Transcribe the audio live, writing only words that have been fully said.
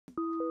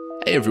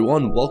Hey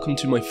everyone, welcome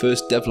to my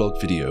first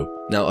devlog video.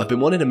 Now, I've been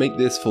wanting to make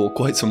this for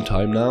quite some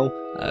time now,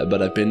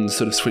 but I've been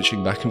sort of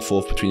switching back and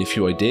forth between a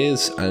few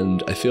ideas,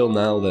 and I feel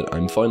now that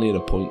I'm finally at a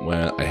point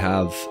where I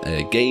have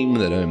a game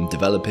that I'm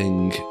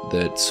developing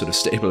that's sort of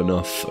stable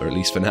enough, or at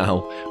least for now,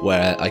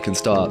 where I can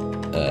start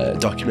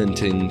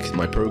documenting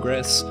my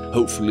progress.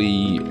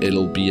 Hopefully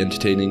it'll be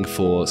entertaining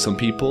for some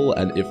people,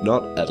 and if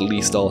not, at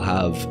least I'll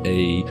have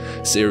a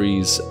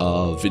series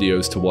of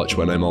videos to watch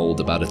when I'm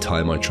old about a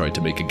time I tried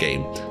to make a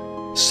game.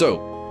 So,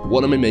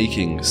 what am I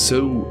making?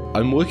 So,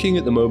 I'm working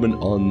at the moment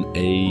on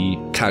a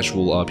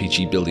casual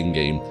RPG building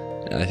game.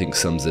 I think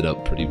sums it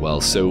up pretty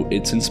well. So,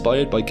 it's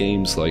inspired by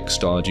games like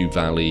Stardew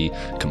Valley,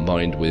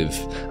 combined with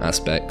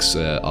aspects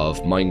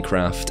of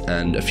Minecraft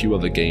and a few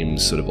other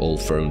games sort of all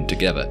thrown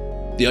together.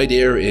 The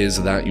idea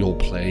is that you'll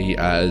play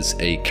as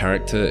a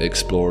character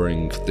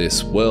exploring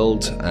this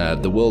world.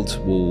 The world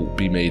will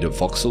be made of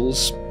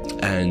voxels,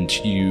 and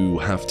you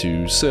have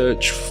to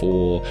search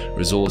for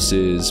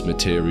resources,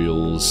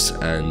 materials,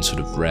 and sort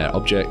of rare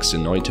objects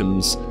and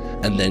items.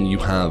 And then you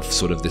have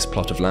sort of this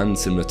plot of land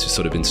similar to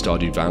sort of in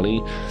Stardew Valley,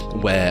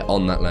 where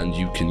on that land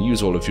you can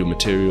use all of your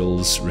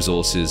materials,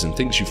 resources, and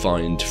things you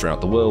find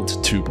throughout the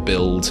world to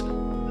build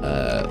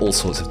all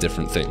sorts of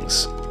different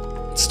things.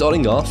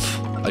 Starting off,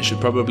 I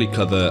should probably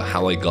cover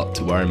how I got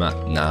to where I'm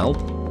at now.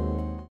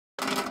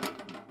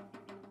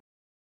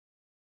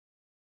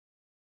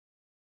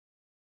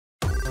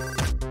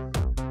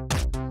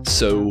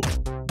 So,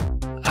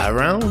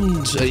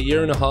 around a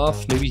year and a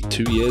half, maybe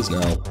 2 years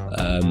now,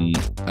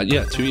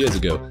 2 years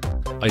ago,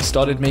 I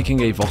started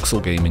making a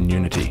voxel game in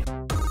Unity.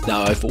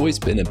 Now, I've always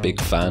been a big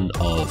fan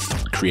of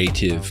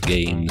creative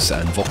games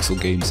and voxel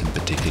games in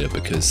particular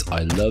because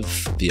I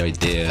love the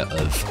idea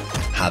of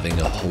having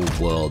a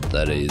whole world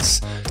that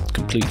is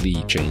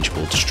completely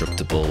changeable,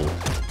 destructible,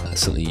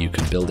 something you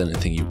can build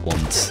anything you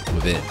want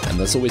with it, and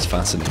that's always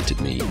fascinated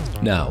me.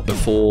 Now,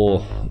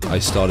 before I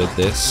started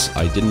this,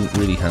 I didn't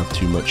really have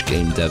too much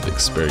game dev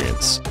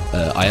experience.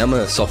 I am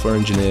a software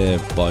engineer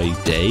by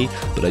day,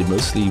 but I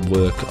mostly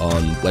work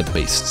on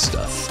web-based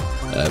stuff.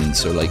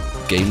 So like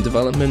game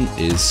development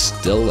is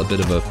still a bit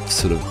of a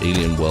sort of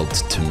alien world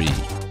to me,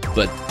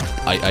 but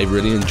I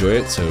really enjoy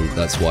it, so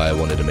that's why I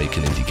wanted to make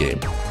an indie game.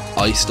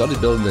 I started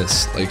building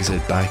this, like I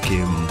said, back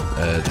in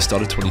the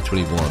start of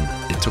 2021.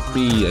 It took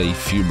me a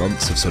few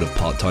months of sort of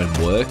part-time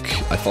work.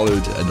 I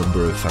followed a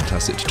number of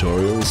fantastic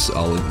tutorials.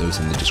 I'll link those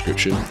in the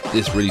description.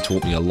 This really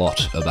taught me a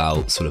lot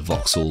about sort of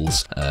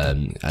voxels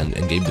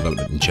and game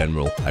development in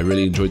general. I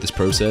really enjoyed this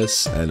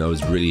process, and I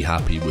was really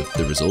happy with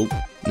the result.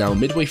 Now,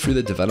 midway through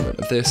the development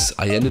of this,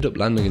 I ended up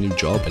landing a new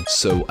job,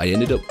 so I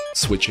ended up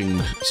switching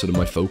sort of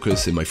my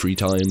focus in my free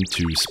time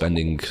to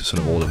spending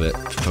sort of all of it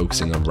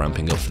focusing on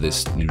ramping up for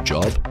this new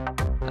job.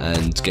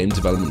 And game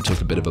development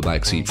took a bit of a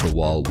backseat for a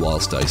while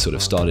whilst I sort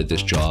of started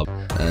this job,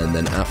 and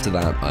then after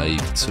that,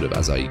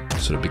 as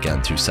I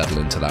began to settle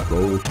into that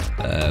role,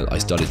 I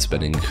started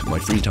spending my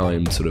free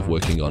time sort of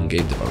working on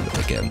game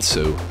development again.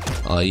 So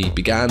I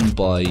began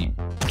by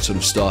sort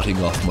of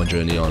starting off my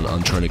journey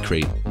on trying to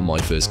create my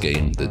first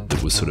game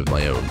that was sort of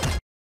my own.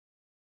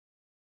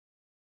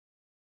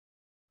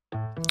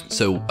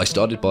 So I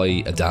started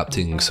by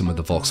adapting some of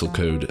the voxel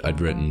code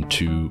I'd written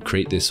to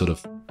create this sort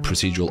of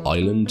procedural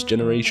island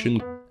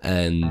generation,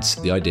 and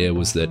the idea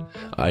was that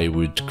I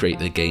would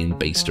create a game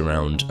based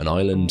around an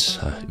island,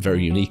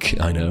 very unique,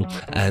 I know,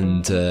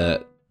 and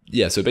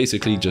yeah, so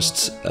basically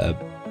just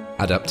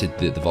adapted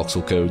the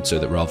voxel code so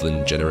that rather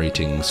than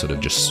generating sort of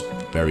just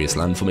various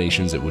land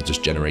formations, it would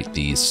just generate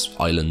these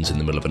islands in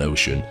the middle of an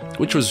ocean,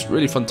 which was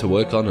really fun to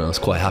work on, and I was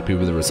quite happy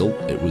with the result.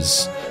 It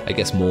was, I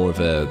guess, more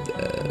of a,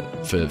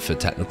 for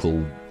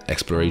technical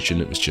exploration,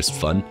 it was just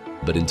fun.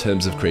 But in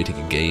terms of creating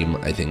a game,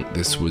 I think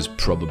this was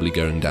probably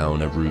going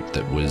down a route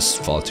that was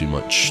far too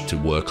much to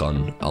work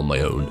on my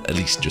own, at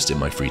least just in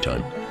my free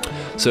time.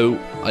 So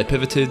I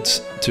pivoted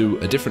to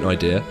a different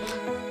idea.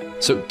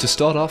 So to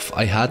start off,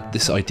 I had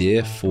this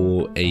idea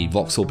for a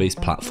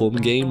voxel-based platform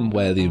game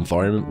where the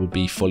environment would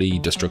be fully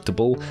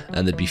destructible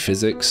and there'd be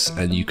physics,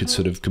 and you could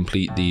sort of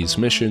complete these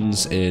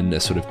missions in a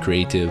sort of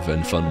creative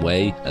and fun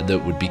way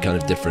that would be kind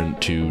of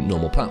different to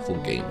normal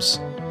platform games.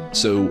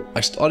 So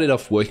I started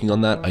off working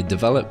on that. I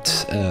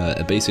developed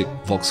a basic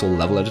voxel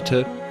level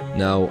editor.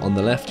 Now on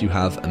the left you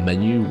have a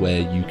menu where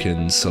you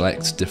can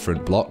select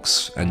different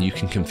blocks, and you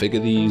can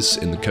configure these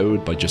in the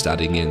code by just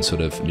adding in sort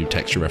of new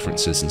texture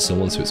references and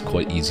so on, so it's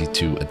quite easy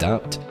to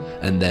adapt.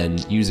 And then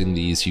using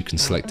these you can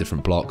select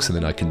different blocks, and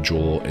then I can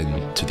draw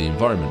into the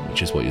environment,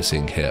 which is what you're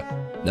seeing here.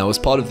 Now, as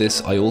part of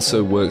this, I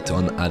also worked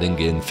on adding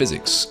in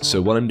physics.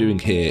 So what I'm doing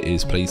here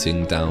is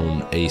placing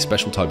down a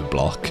special type of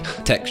block.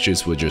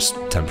 Textures were just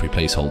temporary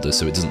placeholders,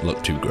 so it doesn't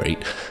look too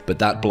great. But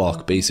that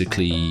block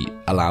basically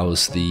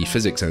allows the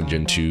physics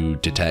engine to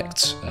detect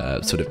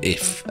sort of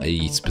if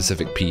a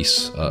specific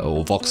piece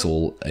or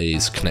voxel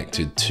is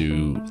connected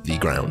to the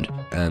ground.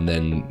 and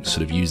then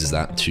sort of uses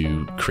that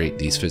to create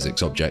these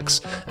physics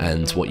objects.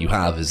 And what you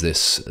have is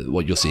this,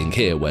 what you're seeing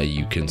here, where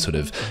you can sort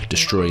of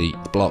destroy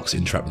blocks,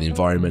 interact with the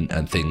environment,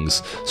 and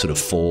things sort of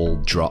fall,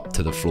 drop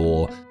to the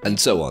floor, and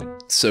so on.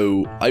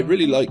 So I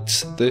really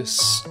liked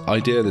this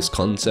idea, this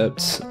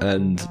concept,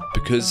 and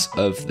because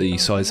of the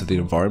size of the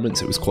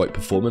environments, it was quite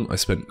performant. I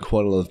spent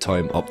quite a lot of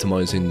time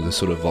optimizing the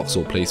sort of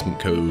voxel placement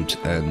code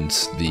and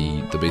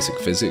the basic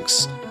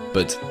physics,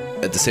 but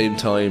at the same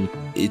time,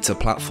 it's a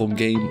platform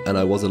game, and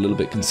I was a little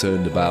bit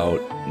concerned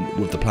about,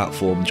 with the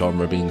platform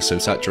genre being so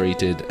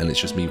saturated, and it's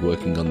just me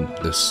working on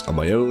this on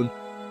my own,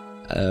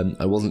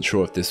 I wasn't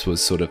sure if this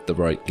was sort of the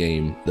right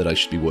game that I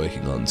should be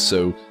working on.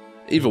 So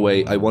either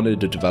way, I wanted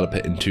to develop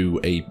it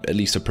into at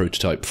least a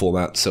prototype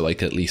format, so I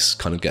could at least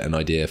kind of get an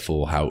idea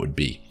for how it would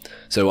be.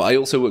 So I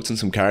also worked on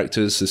some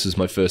characters. This is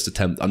my first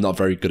attempt. I'm not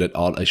very good at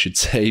art, I should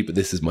say, but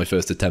this is my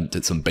first attempt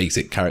at some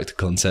basic character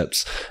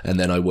concepts. And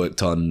then I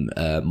worked on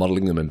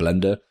modeling them in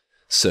Blender.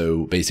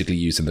 So basically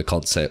using the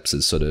concepts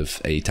as sort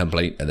of a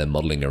template and then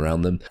modeling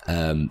around them.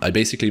 I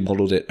basically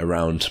modeled it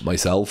around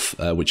myself,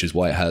 which is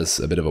why it has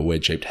a bit of a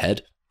weird shaped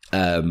head.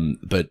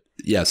 But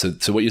yeah,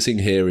 so what you're seeing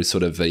here is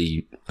sort of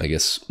a, I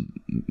guess,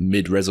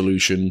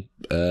 mid-resolution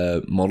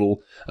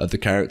model of the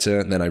character.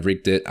 And then I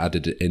rigged it,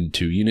 added it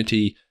into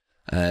Unity,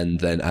 and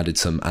then added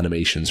some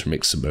animations from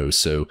Mixamo.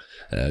 So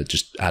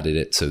just added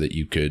it so that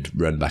you could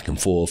run back and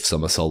forth,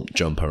 somersault,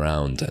 jump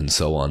around, and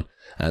so on.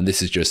 And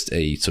this is just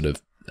a sort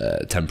of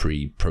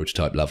temporary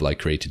prototype level I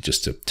created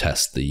just to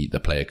test the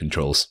player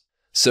controls.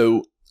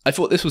 So I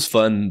thought this was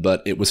fun,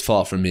 but it was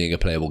far from being a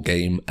playable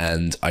game,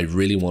 and I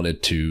really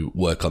wanted to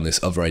work on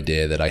this other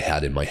idea that I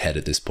had in my head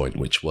at this point,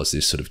 which was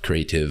this sort of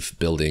creative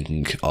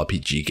building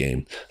RPG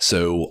game.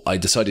 So I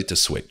decided to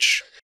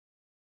switch.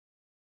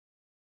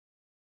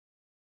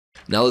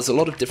 Now, there's a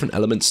lot of different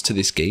elements to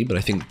this game, but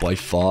I think by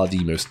far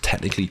the most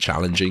technically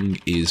challenging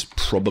is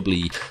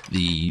probably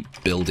the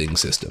building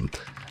system.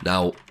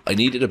 Now, I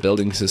needed a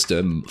building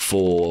system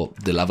for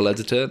the level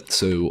editor,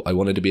 so I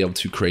wanted to be able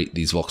to create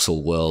these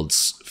voxel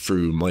worlds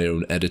through my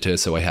own editor,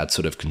 so I had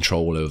sort of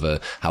control over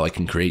how I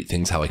can create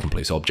things, how I can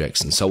place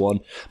objects, and so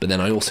on. But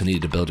then I also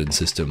needed a building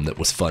system that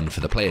was fun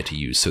for the player to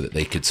use, so that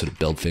they could sort of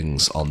build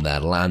things on their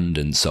land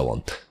and so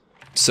on.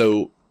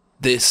 So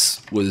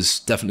this was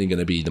definitely going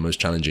to be the most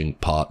challenging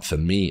part for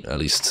me, at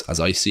least as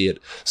I see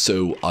it,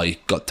 so I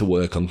got to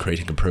work on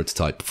creating a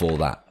prototype for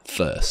that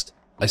first.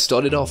 I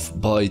started off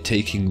by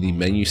taking the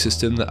menu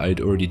system that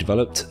I'd already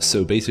developed,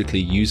 so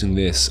basically using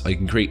this I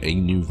can create a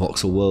new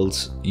voxel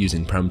world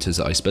using parameters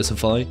that I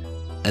specify,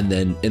 and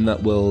then in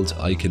that world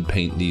I can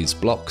paint these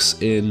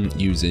blocks in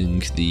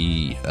using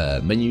the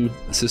menu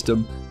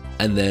system.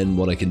 And then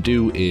what I can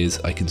do is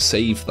I can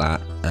save that,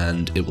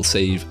 and it will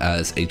save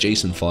as a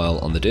JSON file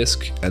on the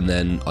disk, and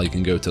then I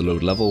can go to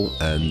load level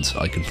and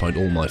I can find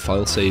all my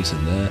file saves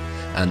in there,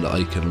 and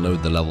I can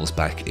load the levels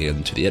back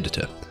into the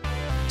editor.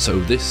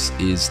 So this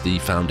is the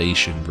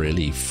foundation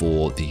really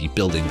for the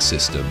building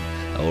system,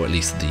 or at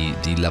least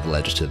the level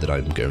editor that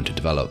I'm going to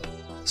develop.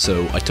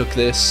 So I took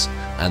this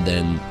and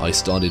then I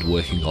started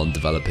working on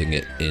developing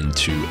it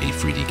into a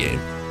 3D game.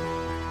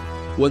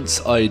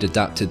 Once I'd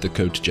adapted the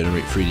code to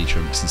generate 3D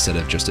chunks instead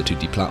of just a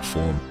 2D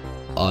platform,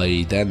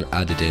 I then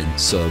added in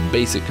some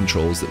basic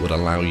controls that would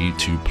allow you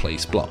to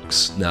place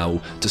blocks. Now,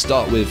 to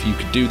start with, you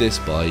could do this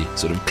by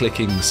sort of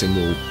clicking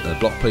single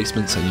block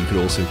placements, and you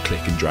could also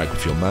click and drag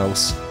with your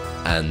mouse,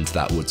 and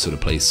that would sort of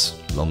place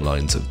long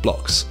lines of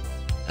blocks.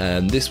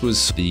 And this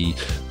was the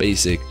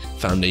basic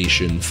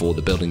foundation for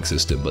the building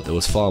system, but there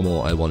was far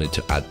more I wanted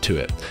to add to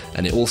it.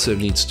 And it also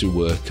needs to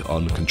work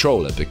on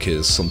controller,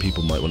 because some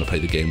people might want to play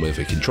the game with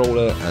a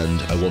controller,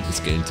 and I want this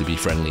game to be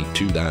friendly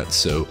to that,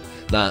 so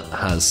that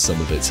has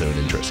some of its own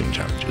interesting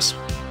challenges.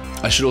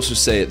 I should also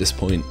say at this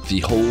point,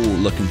 the whole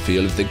look and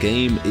feel of the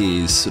game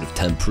is sort of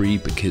temporary,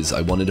 because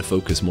I wanted to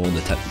focus more on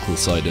the technical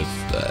side of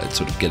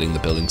sort of getting the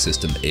building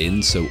system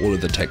in, so all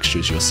of the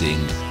textures you're seeing,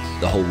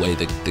 the whole way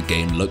the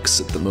game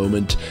looks at the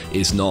moment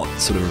is not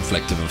sort of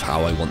reflective of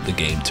how I want the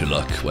game to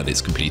look when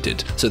it's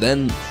completed. So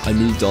then I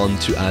moved on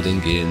to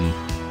adding in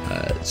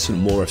some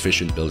more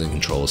efficient building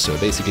controls. So I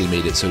basically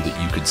made it so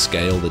that you could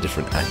scale the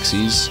different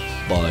axes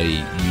by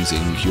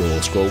using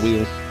your scroll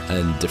wheel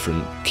and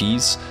different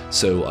keys.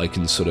 So I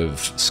can sort of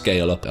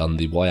scale up on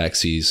the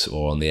y-axis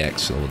or on the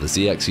x or the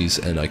z-axis,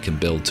 and I can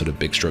build sort of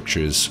big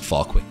structures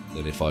far quicker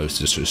than if I was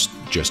to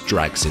just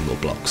drag single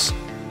blocks.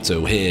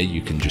 So here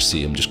you can just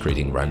see I'm just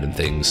creating random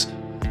things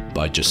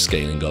by just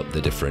scaling up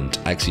the different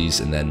axes,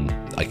 and then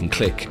I can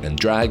click and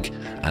drag,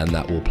 and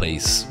that will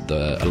place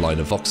a line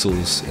of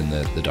voxels in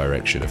the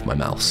direction of my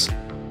mouse.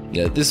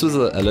 Yeah, this was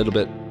a little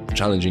bit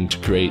challenging to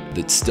create.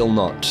 It's still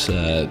not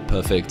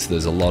perfect.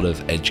 There's a lot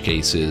of edge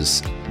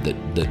cases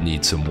that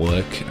need some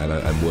work, and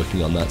I'm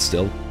working on that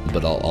still,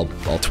 but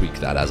I'll tweak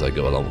that as I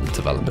go along with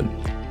development.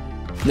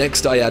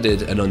 Next, I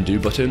added an undo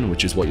button,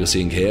 which is what you're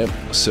seeing here.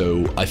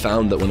 So I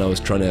found that when I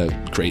was trying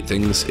to create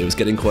things, it was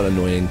getting quite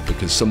annoying,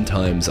 because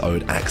sometimes I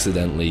would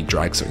accidentally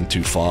drag something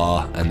too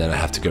far and then I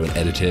have to go and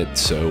edit it.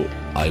 So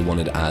I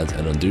wanted to add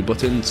an undo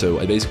button, so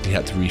I basically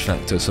had to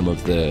refactor some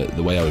of the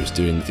way I was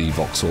doing the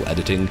voxel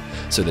editing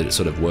so that it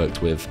sort of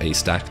worked with a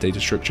stack data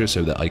structure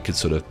so that I could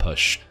sort of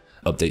push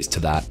updates to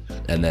that,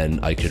 and then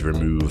I could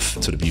remove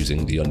sort of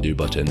using the undo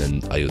button,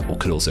 and I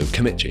could also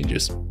commit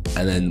changes.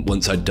 And then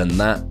once I'd done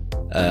that,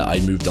 I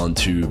moved on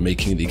to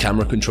making the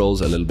camera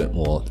controls a little bit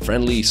more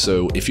friendly.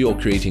 So if you're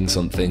creating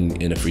something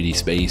in a 3D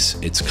space,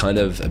 it's kind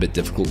of a bit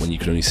difficult when you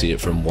can only see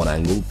it from one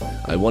angle.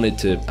 I wanted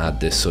to add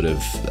this sort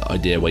of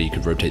idea where you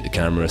could rotate the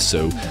camera,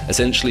 so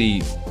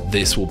essentially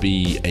this will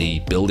be a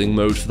building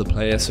mode for the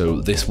player, so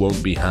this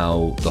won't be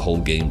how the whole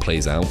game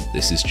plays out.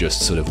 This is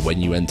just sort of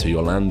when you enter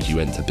your land, you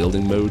enter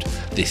building mode.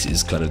 This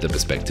is kind of the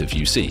perspective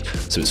you see.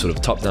 So it's sort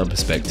of top-down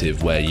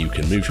perspective where you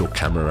can move your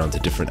camera around to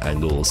different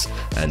angles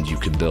and you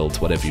can build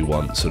whatever you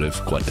want sort of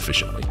quite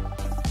efficiently.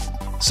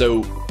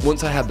 So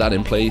once I had that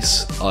in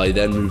place, I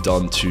then moved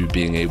on to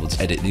being able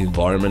to edit the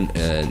environment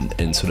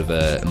in sort of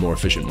a more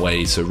efficient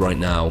way. So right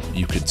now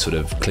you could sort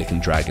of click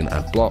and drag and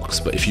add blocks,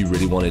 but if you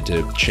really wanted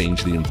to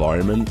change the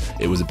environment,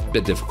 it was a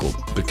bit difficult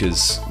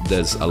because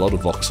there's a lot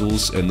of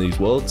voxels in these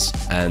worlds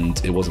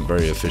and it wasn't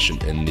very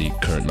efficient in the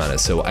current manner.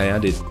 So I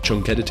added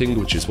chunk editing,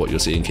 which is what you're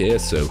seeing here.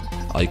 So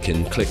I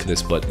can click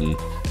this button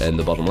in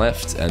the bottom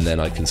left and then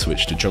I can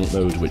switch to chunk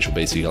mode, which will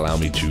basically allow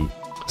me to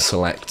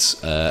select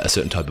a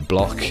certain type of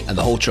block, and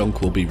the whole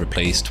chunk will be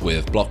replaced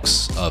with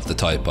blocks of the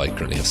type I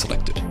currently have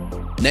selected.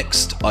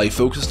 Next, I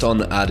focused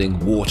on adding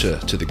water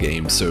to the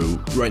game. So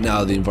right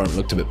now the environment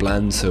looked a bit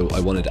bland, so I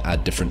wanted to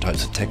add different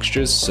types of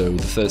textures. So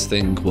the first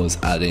thing was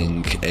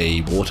adding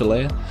a water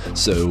layer,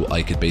 so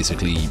I could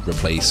basically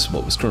replace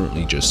what was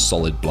currently just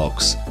solid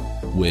blocks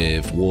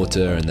with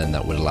water, and then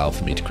that would allow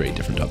for me to create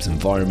different types of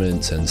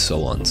environments and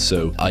so on.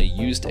 So I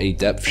used a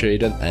depth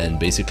shader and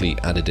basically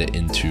added it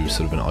into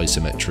sort of an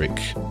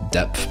isometric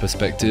depth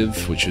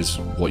perspective, which is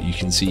what you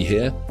can see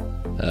here.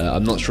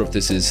 I'm not sure if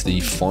this is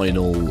the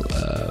final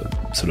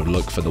sort of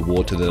look for the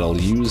water that I'll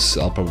use.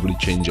 I'll probably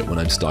change it when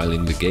I'm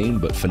styling the game,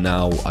 but for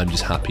now I'm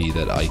just happy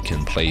that I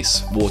can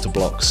place water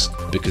blocks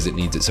because it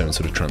needs its own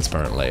sort of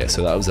transparent layer.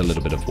 So that was a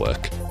little bit of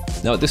work.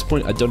 Now at this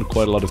point I'd done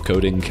quite a lot of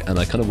coding and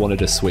I kind of wanted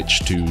to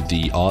switch to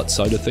the art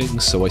side of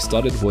things, so I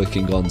started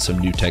working on some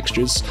new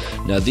textures.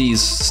 Now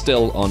these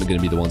still aren't going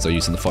to be the ones I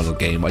use in the final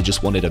game. I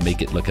just wanted to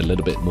make it look a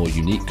little bit more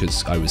unique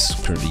because I was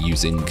currently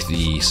using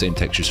the same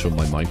textures from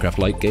my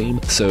Minecraft-like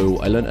game. So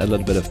I learned a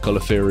little bit of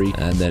color theory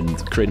and then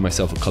created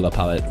myself a color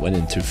palette, went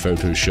into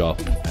Photoshop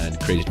and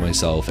created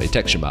myself a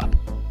texture map.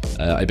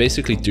 I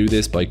basically do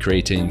this by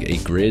creating a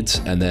grid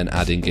and then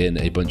adding in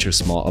a bunch of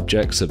smart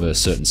objects of a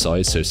certain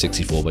size, so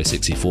 64 by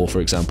 64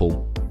 for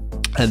example.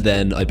 And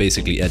then I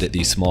basically edit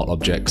these smart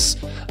objects,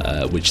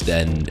 which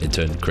then in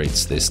turn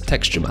creates this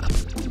texture map.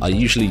 I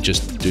usually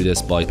just do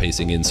this by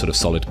pasting in sort of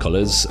solid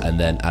colors and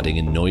then adding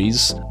in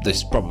noise.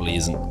 This probably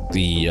isn't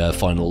the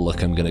final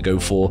look I'm going to go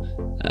for.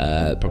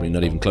 Probably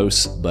not even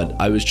close, but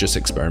I was just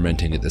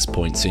experimenting at this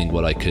point, seeing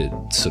what I could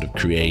sort of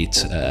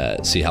create,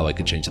 see how I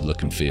could change the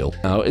look and feel.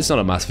 Now, it's not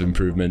a massive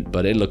improvement,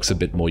 but it looks a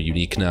bit more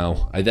unique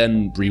now. I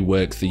then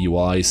reworked the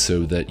UI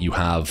so that you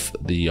have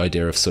the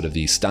idea of sort of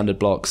these standard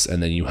blocks,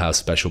 and then you have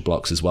special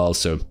blocks as well.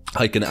 So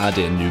I can add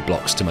in new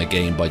blocks to my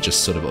game by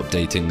just sort of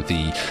updating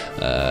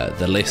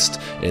the list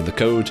in the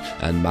code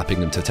and mapping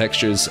them to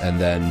textures, and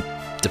then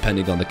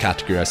depending on the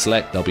category I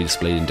select, they'll be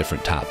displayed in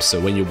different tabs. So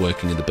when you're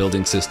working in the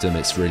building system,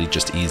 it's really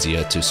just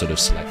easier to sort of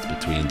select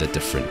between the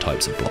different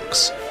types of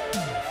blocks.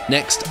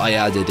 Next, I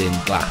added in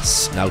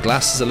glass. Now,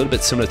 glass is a little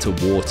bit similar to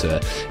water.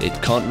 It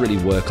can't really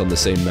work on the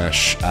same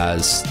mesh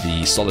as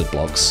the solid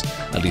blocks,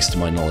 at least to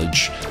my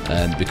knowledge,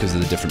 because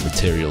of the different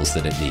materials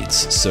that it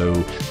needs. So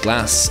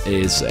glass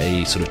is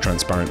a sort of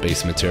transparent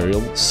base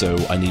material, so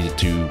I needed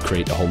to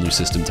create a whole new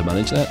system to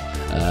manage that.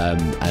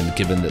 And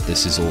given that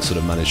this is all sort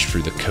of managed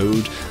through the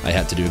code, I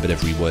had to do a bit of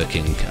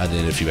reworking, add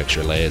in a few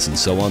extra layers and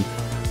so on.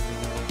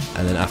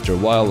 And then after a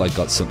while I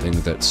got something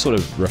that sort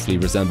of roughly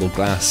resembled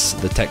glass.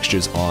 The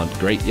textures aren't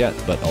great yet,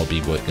 but I'll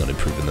be working on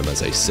improving them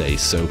as I say.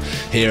 So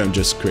here I'm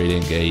just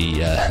creating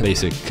a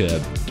basic,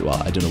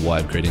 well, I don't know why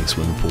I'm creating a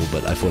swimming pool,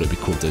 but I thought it'd be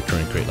cool to try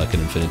and create like an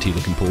infinity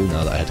looking pool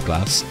now that I had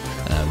glass.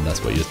 And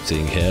that's what you're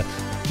seeing here.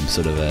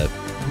 Sort of a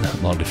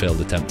mildly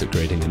failed attempt at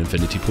creating an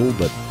infinity pool,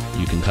 but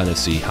you can kind of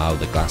see how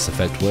the glass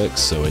effect works,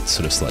 so it's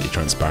sort of slightly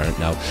transparent.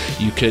 Now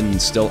you can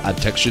still add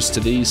textures to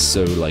these,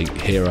 so like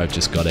here I've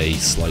just got a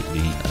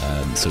slightly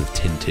sort of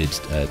tinted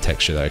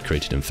texture that I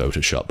created in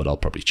Photoshop, but I'll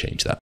probably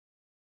change that.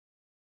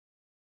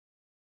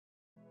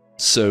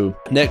 So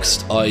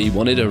next, I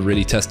wanted to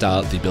really test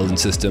out the building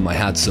system. I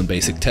had some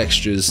basic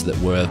textures that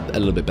were a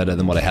little bit better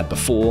than what I had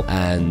before,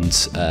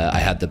 and I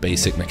had the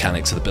basic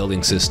mechanics of the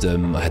building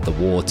system, I had the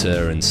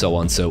water and so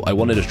on. So I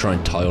wanted to try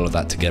and tie all of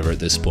that together at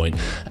this point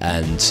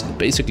and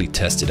basically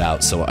test it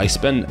out. So I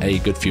spent a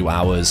good few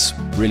hours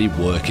really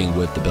working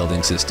with the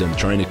building system,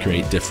 trying to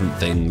create different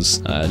things,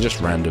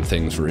 just random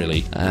things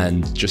really,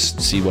 and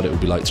just see what it would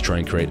be like to try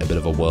and create a bit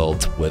of a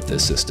world with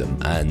this system.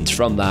 And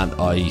from that,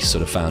 I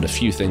sort of found a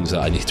few things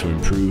that I need to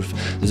improve.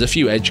 There's a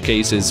few edge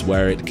cases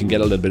where it can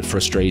get a little bit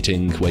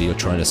frustrating, where you're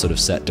trying to sort of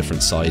set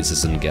different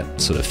sizes and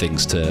get sort of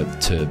things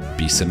to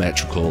be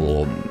symmetrical,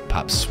 or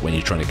perhaps when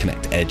you're trying to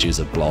connect edges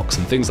of blocks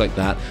and things like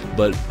that.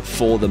 But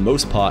for the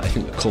most part, I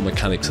think the core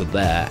mechanics are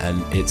there,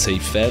 and it's a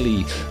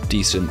fairly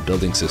decent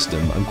building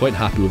system. I'm quite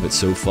happy with it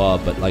so far,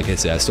 but like I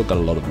say, I still got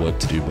a lot of work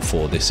to do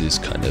before this is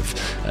kind of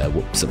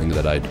something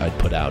that I'd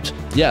put out.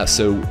 Yeah,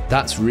 so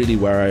that's really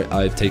where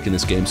I've taken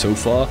this game so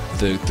far.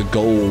 The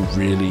goal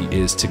really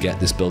is to get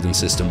this building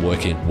system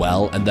working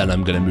well, and then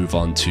I'm going to move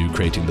on to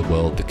creating the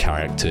world, the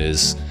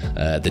characters,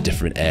 the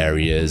different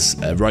areas.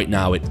 Right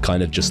now it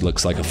kind of just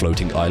looks like a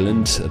floating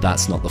island.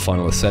 That's not the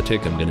final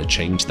aesthetic. I'm going to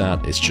change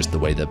that. It's just the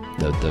way the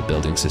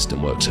building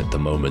system works at the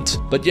moment.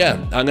 But yeah,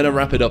 I'm going to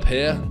wrap it up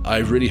here. I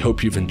really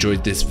hope you've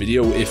enjoyed this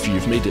video. If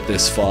you've made it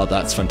this far,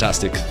 that's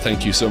fantastic.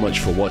 Thank you so much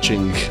for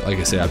watching. Like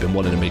I say, I've been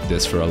wanting to make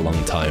this for a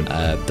long time.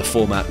 The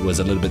format was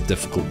a little bit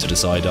difficult to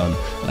decide on.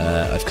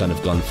 I've kind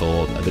of gone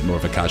for a bit more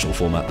of a casual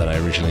format than I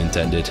originally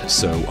intended,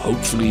 so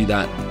hopefully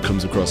that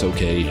comes across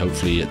okay.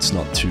 Hopefully it's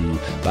not too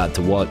bad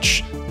to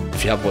watch.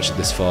 If you have watched it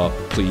this far,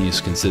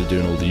 please consider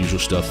doing all the usual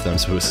stuff that I'm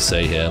supposed to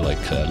say here,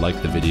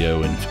 like the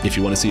video, and if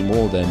you want to see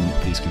more, then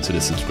please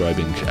consider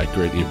subscribing. I'd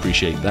greatly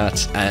appreciate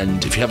that.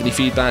 And if you have any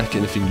feedback,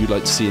 anything you'd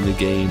like to see in the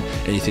game,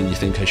 anything you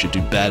think I should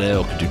do better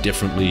or could do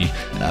differently,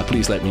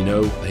 please let me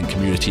know. I think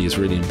community is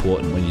really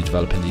important when you're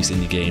developing these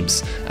indie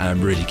games, and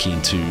I'm really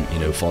keen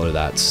to, follow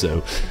that.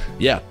 So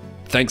yeah,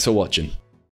 thanks for watching.